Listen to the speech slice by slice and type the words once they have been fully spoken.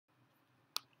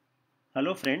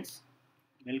Hello friends,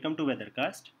 welcome to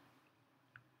Weathercast.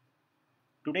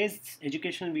 Today's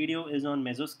educational video is on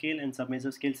meso-scale and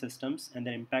submeso-scale systems and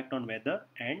their impact on weather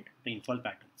and rainfall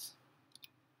patterns.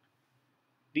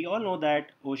 We all know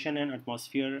that ocean and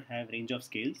atmosphere have range of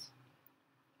scales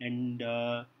and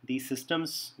these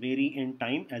systems vary in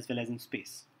time as well as in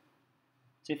space.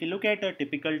 So if you look at a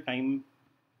typical time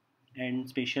and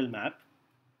spatial map,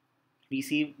 we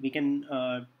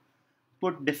can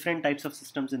put different types of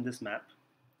systems in this map,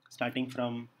 starting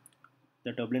from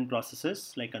the turbulent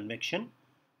processes like convection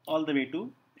all the way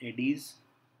to eddies,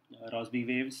 Rossby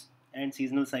waves, and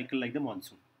seasonal cycle like the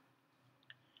monsoon.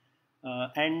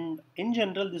 And in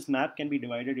general, this map can be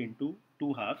divided into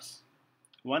two halves.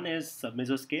 One is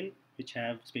submeso-scale, which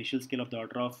have spatial scale of the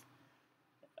order of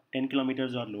 10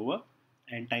 kilometers or lower,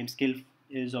 and time scale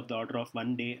is of the order of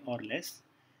 1 day or less.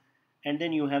 And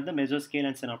then you have the meso-scale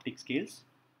and synoptic scales,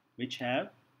 which have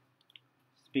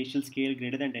spatial scale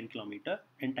greater than 10 kilometer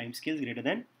and time scales greater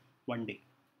than 1 day.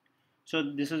 So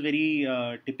this is very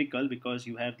typical because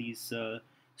you have these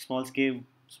small scale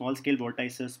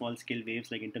vortices, small scale waves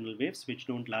like internal waves, which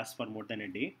don't last for more than a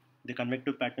day. The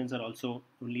convective patterns are also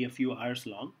only a few hours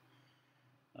long.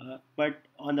 But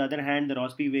on the other hand, the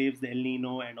Rossby waves, the El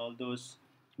Nino, and all those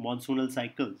monsoonal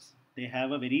cycles, they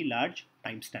have a very large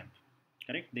timestamp.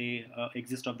 Correct? They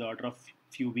exist of the order of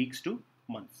few weeks to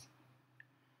months.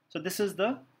 So this is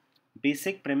the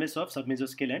basic premise of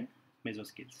submeso-scale and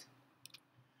meso-scales.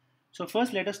 So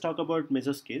first let us talk about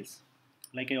mesoscales.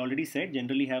 Like I already said,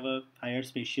 generally have a higher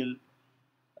spatial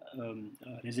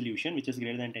resolution, which is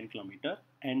greater than 10 kilometer,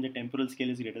 and the temporal scale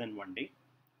is greater than 1 day,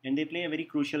 and they play a very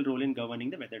crucial role in governing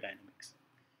the weather dynamics.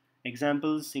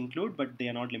 Examples include, but they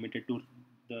are not limited to,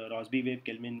 the Rossby wave,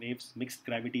 Kelvin waves, mixed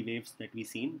gravity waves that we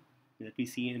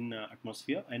see in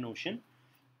atmosphere and ocean.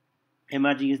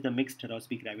 MRG is the mixed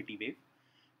Rossby gravity wave,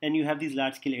 and you have these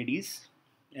large scale eddies,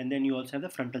 and then you also have the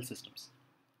frontal systems.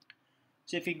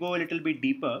 So if we go a little bit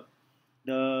deeper,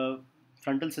 the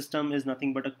frontal system is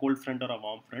nothing but a cold front or a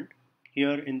warm front.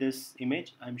 Here in this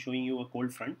image, I'm showing you a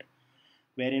cold front,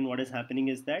 wherein what is happening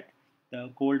is that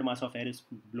the cold mass of air is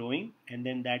blowing, and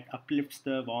then that uplifts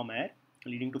the warm air,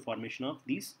 leading to formation of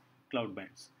these cloud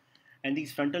bands. And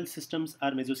these frontal systems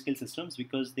are mesoscale systems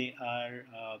because they are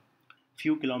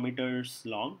few kilometers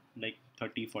long, like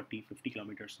 30, 40, 50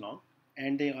 kilometers long,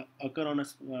 and they occur on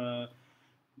a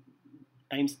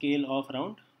time scale of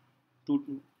around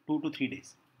 2 to 3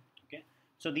 days. Okay,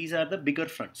 so these are the bigger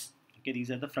fronts. Okay,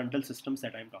 these are the frontal systems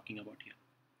that I'm talking about here.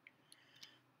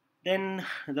 Then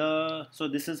so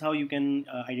this is how you can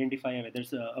identify whether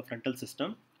it's a frontal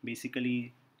system.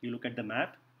 Basically, you look at the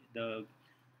map. The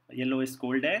yellow is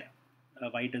cold air,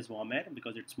 white is warm air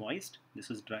because it's moist. This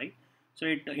is dry. So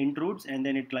it intrudes and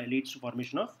then it leads to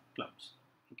formation of clouds.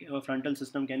 Okay, a frontal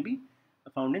system can be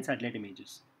found in satellite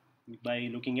images by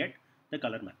looking at the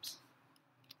color maps.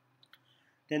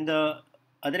 Then the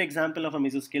other example of a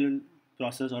mesoscale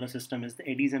process or a system is the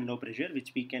eddies and low pressure,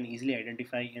 which we can easily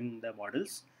identify in the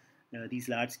models. These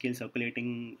large scale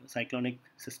circulating cyclonic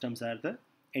systems are the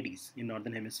eddies in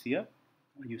northern hemisphere.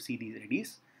 You see these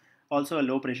eddies. Also a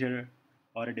low pressure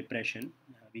or a depression,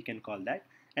 we can call that.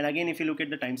 And again, if you look at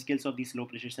the time scales of these low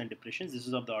pressures and depressions, this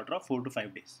is of the order of 4 to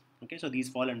 5 days. Okay, so these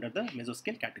fall under the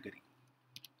mesoscale category.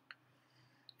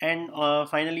 And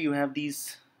finally, you have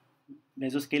these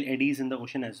mesoscale eddies in the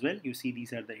ocean as well. You see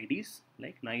these are the eddies,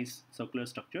 like nice circular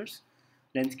structures.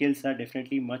 Length scales are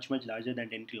definitely much larger than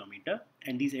 10 kilometer,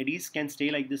 and these eddies can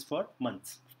stay like this for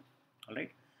months. All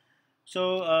right.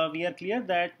 So we are clear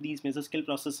that these mesoscale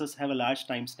processes have a large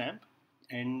timestamp,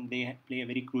 and they play a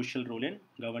very crucial role in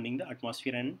governing the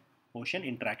atmosphere and ocean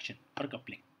interaction or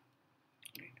coupling.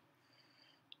 Right.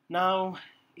 Now,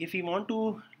 if we want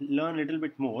to learn a little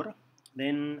bit more,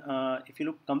 then if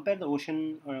you compare the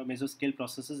ocean mesoscale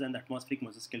processes and the atmospheric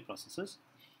mesoscale processes,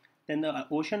 then the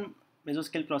ocean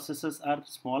mesoscale processes are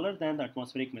smaller than the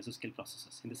atmospheric mesoscale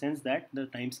processes in the sense that the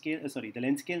the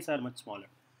length scales are much smaller.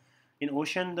 In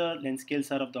ocean, the length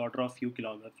scales are of the order of few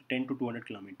kilometers, 10 to 200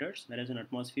 kilometers, whereas in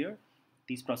atmosphere,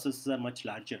 these processes are much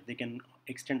larger. They can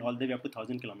extend all the way up to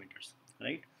 1,000 kilometers,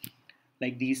 right?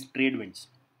 Like these trade winds.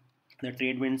 The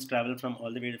trade winds travel from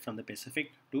all the way from the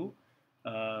Pacific to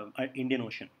Indian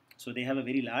Ocean. So they have a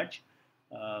very large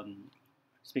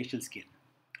spatial scale.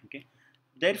 Okay.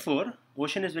 Therefore,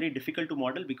 ocean is very difficult to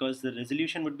model because the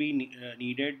resolution would be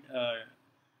needed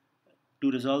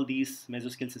to resolve these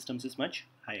mesoscale systems is much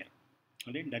higher.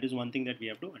 Okay. That is one thing that we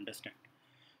have to understand.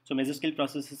 So mesoscale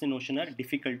processes in ocean are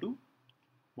difficult to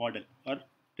model or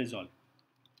resolve.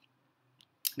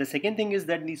 The second thing is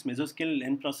that these mesoscale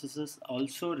length processes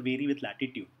also vary with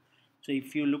latitude. So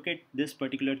if you look at this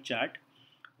particular chart,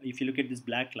 if you look at this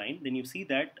black line, then you see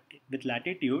that with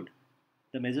latitude,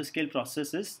 the mesoscale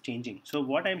process is changing. So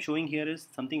what I'm showing here is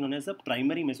something known as a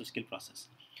primary mesoscale process.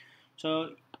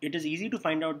 So it is easy to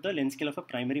find out the length scale of a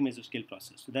primary mesoscale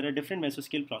process. So there are different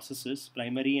mesoscale processes,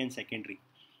 primary and secondary.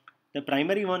 The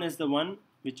primary one is the one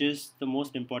which is the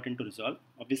most important to resolve.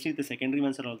 Obviously the secondary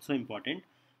ones are also important,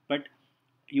 but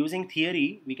using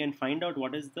theory we can find out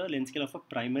what is the length scale of a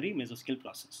primary mesoscale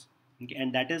process. Okay,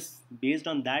 and that is based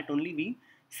on that only we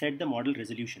set the model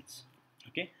resolutions.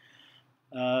 Okay,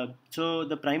 so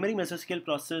the primary mesoscale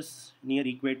process near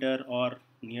equator or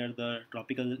near the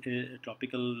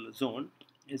tropical zone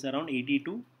is around 80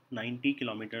 to 90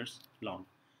 kilometers long,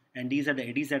 and these are the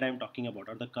eddies that I am talking about,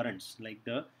 or the currents like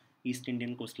the East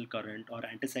Indian coastal current or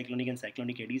anticyclonic and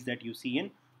cyclonic eddies that you see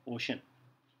in ocean.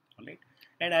 All right,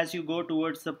 and as you go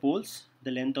towards the poles,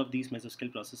 the length of these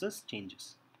mesoscale processes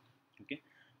changes. Okay,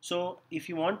 so if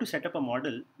you want to set up a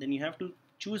model, then you have to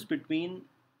choose between,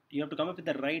 you have to come up with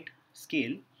the right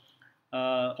scale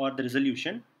or the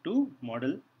resolution to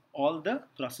model all the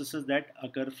processes that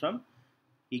occur from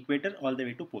equator all the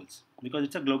way to poles, because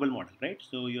it's a global model, right?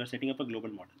 So you are setting up a global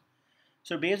model.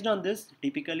 So based on this,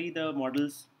 typically the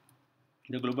models,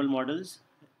 the global models,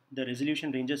 the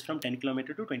resolution ranges from 10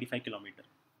 kilometer to 25 kilometer,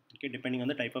 okay, depending on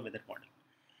the type of weather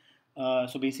model.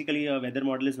 So basically a weather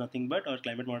model is nothing but, or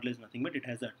climate model is nothing but, it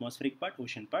has the atmospheric part,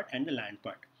 ocean part and the land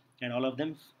part, and all of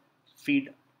them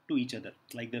feed to each other,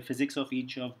 like the physics of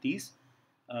each of these.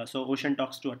 So ocean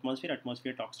talks to atmosphere,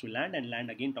 atmosphere talks to land, and land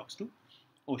again talks to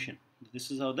ocean.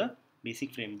 This is how the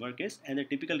basic framework is, and the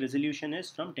typical resolution is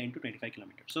from 10 to 25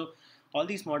 kilometers. So all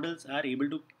these models are able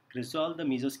to resolve the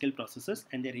mesoscale processes,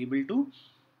 and they're able to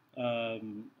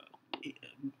um,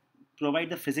 provide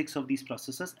the physics of these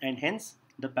processes and hence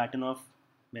the pattern of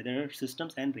weather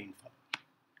systems and rainfall.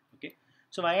 Okay,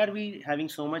 so why are we having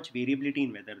so much variability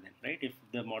in weather then, right? If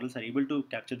the models are able to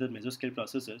capture the mesoscale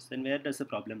processes, then where does the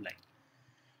problem lie?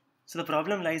 So the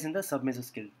problem lies in the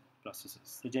submeso-scale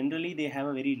processes. So generally they have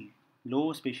a very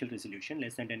low spatial resolution,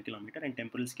 less than 10 kilometer, and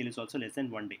temporal scale is also less than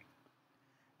 1 day.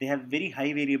 They have very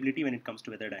high variability when it comes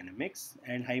to weather dynamics,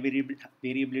 and high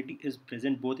variability is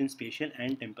present both in spatial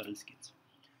and temporal scales.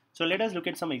 So let us look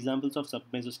at some examples of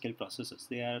submeso-scale processes.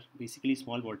 They are basically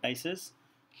small vortices,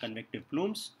 convective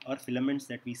plumes, or filaments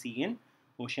that we see in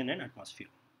ocean and atmosphere.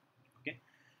 Okay,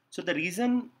 so the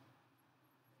reason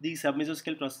these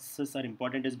submeso-scale processes are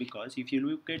important is because if you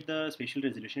look at the spatial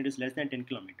resolution, it is less than 10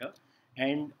 kilometer,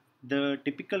 and the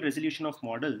typical resolution of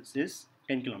models is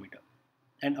 10 kilometer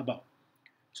and above.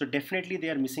 So definitely they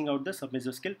are missing out the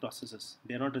submeso-scale processes.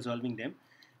 They are not resolving them,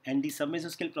 and these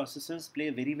submeso-scale processes play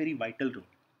a very vital role.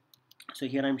 So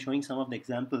here I am showing some of the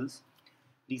examples.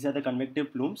 These are the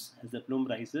convective plumes. As the plume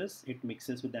rises, it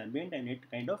mixes with the ambient and it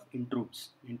kind of intrudes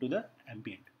into the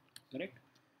ambient, correct?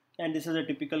 And this is a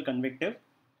typical convective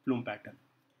plume pattern.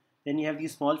 Then you have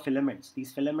these small filaments.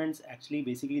 These filaments actually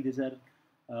basically these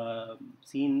are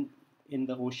seen in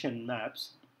the ocean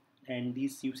maps, and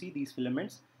these, you see these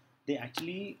filaments, they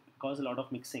actually cause a lot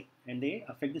of mixing and they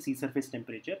affect the sea surface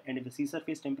temperature, and if the sea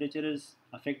surface temperature is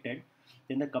affected,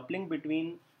 then the coupling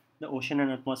between the ocean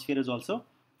and atmosphere is also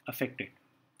affected,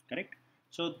 correct?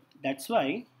 So that's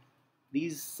why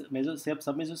these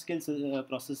submeso-scale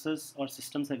processes or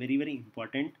systems are very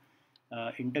important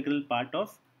integral part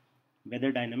of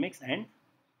weather dynamics and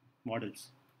models.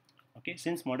 Okay,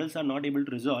 since models are not able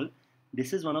to resolve,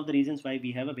 this is one of the reasons why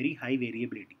we have a very high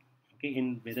variability, okay,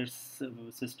 in weather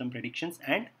system predictions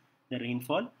and the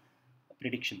rainfall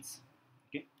predictions.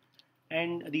 Okay,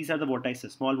 and these are the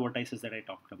vortices, small vortices that I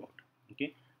talked about.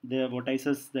 Okay, the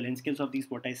vortices, the length scales of these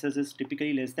vortices is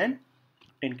typically less than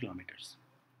 10 kilometers.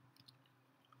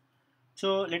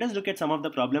 So let us look at some of the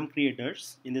problem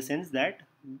creators, in the sense that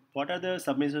what are the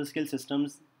submeso-scale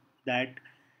systems that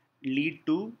lead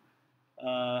to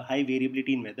high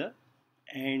variability in weather,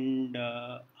 and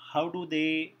how do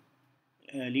they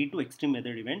lead to extreme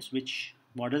weather events which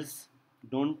models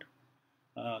don't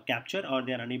capture or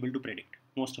they are unable to predict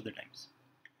most of the times.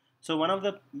 So one of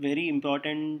the very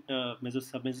important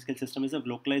submeso-scale system is a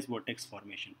localized vortex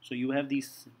formation. So you have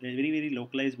these very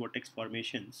localized vortex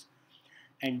formations,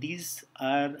 and these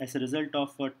are as a result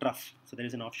of a trough. So there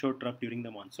is an offshore trough during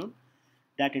the monsoon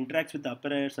that interacts with the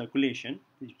upper air circulation,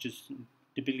 which is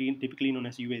typically known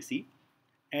as UAC,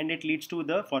 and it leads to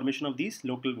the formation of these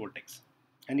local vortex.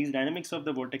 And these dynamics of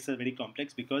the vortex are very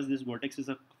complex because this vortex is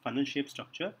a funnel shaped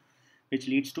structure which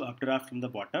leads to updraft from the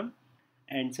bottom,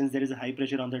 and since there is a high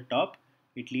pressure on the top,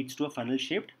 it leads to a funnel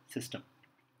shaped system.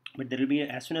 But there will be,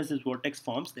 as soon as this vortex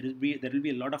forms, there will be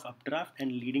a lot of updraft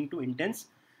and leading to intense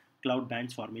cloud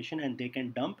bands formation, and they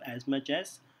can dump as much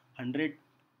as 100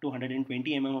 to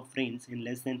 120 mm of rains in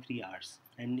less than 3 hours.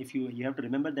 And if you have to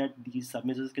remember that these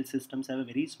submeso-scale systems have a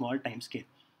very small time scale,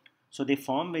 so they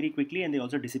form very quickly and they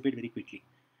also dissipate very quickly.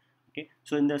 Okay,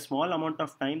 so in the small amount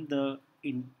of time, the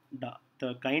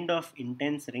kind of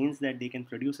intense rains that they can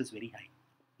produce is very high.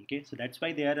 Okay, so that's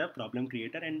why they are a problem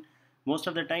creator, and most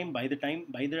of the time, by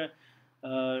the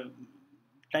uh,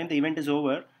 time the event is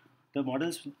over, the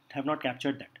models have not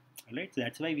captured that. All right, so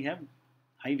that's why we have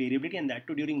high variability, and that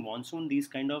too during monsoon. These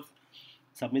kind of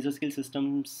submeso-scale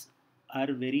systems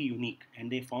are very unique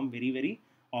and they form very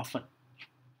often.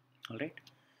 All right.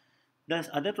 The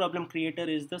other problem creator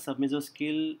is the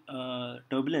submeso-scale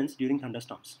turbulence during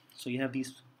thunderstorms. So you have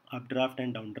these updraft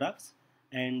and downdrafts,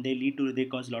 and they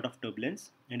cause a lot of turbulence.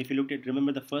 And if you look at,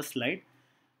 remember the first slide,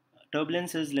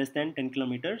 turbulence is less than 10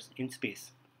 kilometers in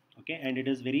space. Okay, and it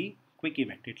is very quick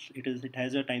event. It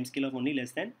has a time scale of only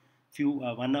less than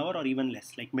 1 hour or even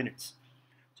less, like minutes.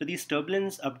 So these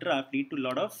turbulence updraft lead to a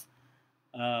lot of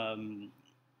um,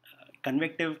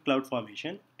 convective cloud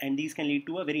formation, and these can lead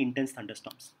to a very intense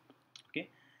thunderstorms. Okay,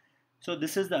 so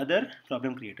this is the other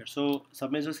problem creator. So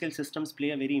submeso-scale systems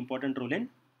play a very important role in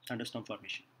thunderstorm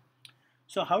formation.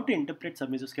 So how to interpret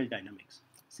submeso-scale dynamics?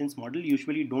 Since model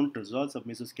usually don't resolve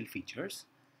submeso-scale features,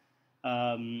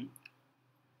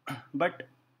 but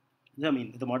I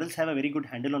mean the models have a very good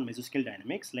handle on mesoscale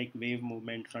dynamics like wave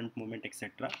movement, front movement,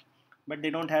 etc. But they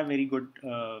don't have very good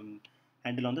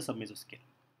handle on the submeso-scale.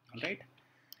 All right.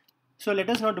 So let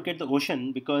us not look at the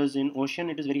ocean, because in ocean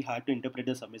it is very hard to interpret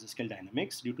the submeso-scale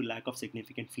dynamics due to lack of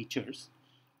significant features.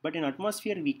 But in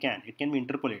atmosphere it can be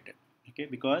interpolated. Okay,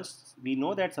 because we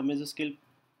know that submeso-scale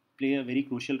play a very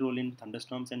crucial role in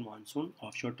thunderstorms and monsoon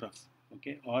offshore trough.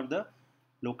 Okay, or the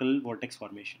local vortex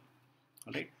formation.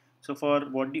 All right. So for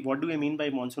what do I mean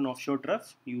by monsoon offshore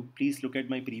trough? You please look at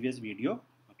my previous video.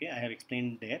 Okay, I have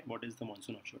explained there what is the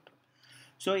monsoon offshore trough.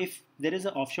 So if there is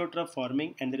an offshore trough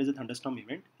forming and there is a thunderstorm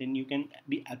event, then you can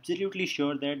be absolutely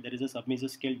sure that there is a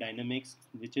submeso-scale dynamics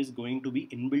which is going to be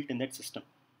inbuilt in that system.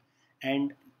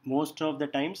 And most of the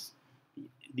times,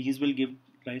 these will give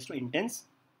rise to intense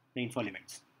rainfall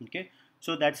events. Okay,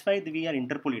 so that's why we are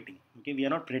interpolating. Okay, we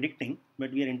are not predicting,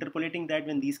 but we are interpolating that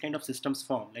when these kind of systems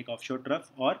form, like offshore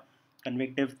trough or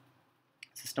convective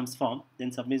systems form, then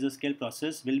submeso-scale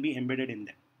process will be embedded in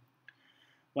them.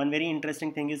 One very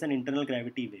interesting thing is an internal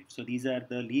gravity wave. So these are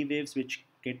the lee waves which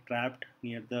get trapped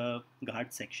near the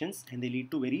Ghat sections, and they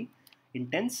lead to very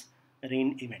intense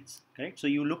rain events. Correct. So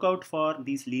you look out for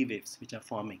these lee waves which are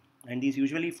forming, and these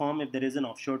usually form if there is an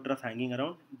offshore trough hanging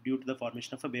around due to the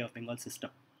formation of a Bay of Bengal system,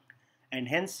 and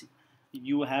hence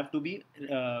you have to be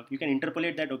you can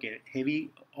interpolate that, okay, heavy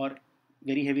or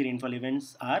very heavy rainfall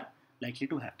events are likely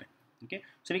to happen. Okay,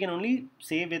 so we can only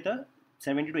say with a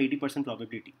 70 to 80%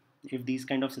 probability. If these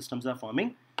kind of systems are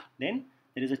forming, then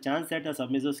there is a chance that the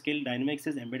submeso-scale dynamics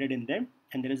is embedded in them,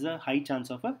 and there is a high chance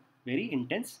of a very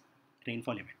intense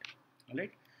rainfall event. All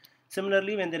right.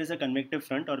 Similarly, when there is a convective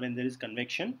front or when there is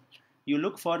convection, you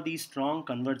look for these strong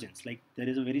convergence. Like there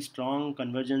is a very strong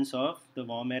convergence of the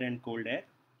warm air and cold air.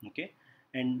 Okay,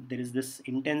 and there is this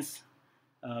intense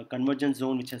convergence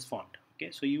zone which has formed.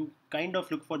 Okay, so you kind of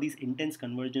look for these intense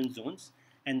convergence zones,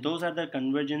 and those are the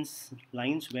convergence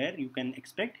lines where you can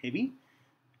expect heavy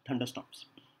thunderstorms.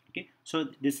 Okay, so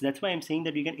that's why I'm saying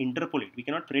that we can interpolate. We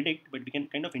cannot predict, but we can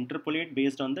kind of interpolate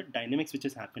based on the dynamics which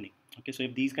is happening. Okay, so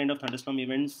if these kind of thunderstorm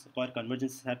events or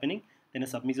convergence is happening, then a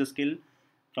submeso-scale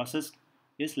process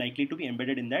is likely to be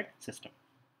embedded in that system.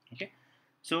 Okay,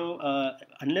 so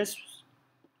unless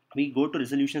we go to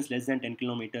resolutions less than 10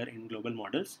 kilometer in global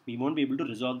models, we won't be able to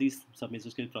resolve these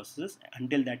submeso-scale processes.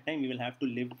 Until that time, we will have to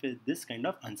live with this kind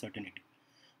of uncertainty.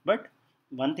 But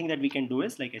one thing that we can do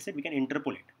is, like I said, we can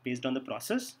interpolate based on the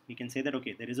process. We can say that,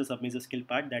 okay, there is a submeso-scale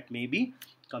part that may be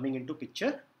coming into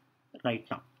picture right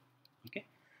now. Okay,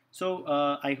 so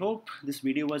I hope this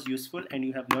video was useful and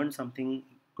you have learned something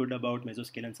good about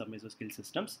meso-scale and submeso-scale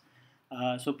systems.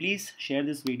 So please share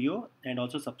this video and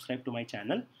also subscribe to my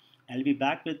channel. I'll be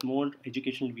back with more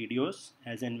educational videos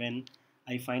as and when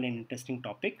I find an interesting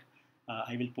topic.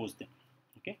 I will post them.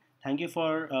 Okay. Thank you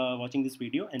for watching this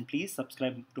video, and please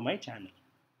subscribe to my channel.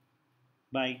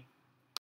 Bye.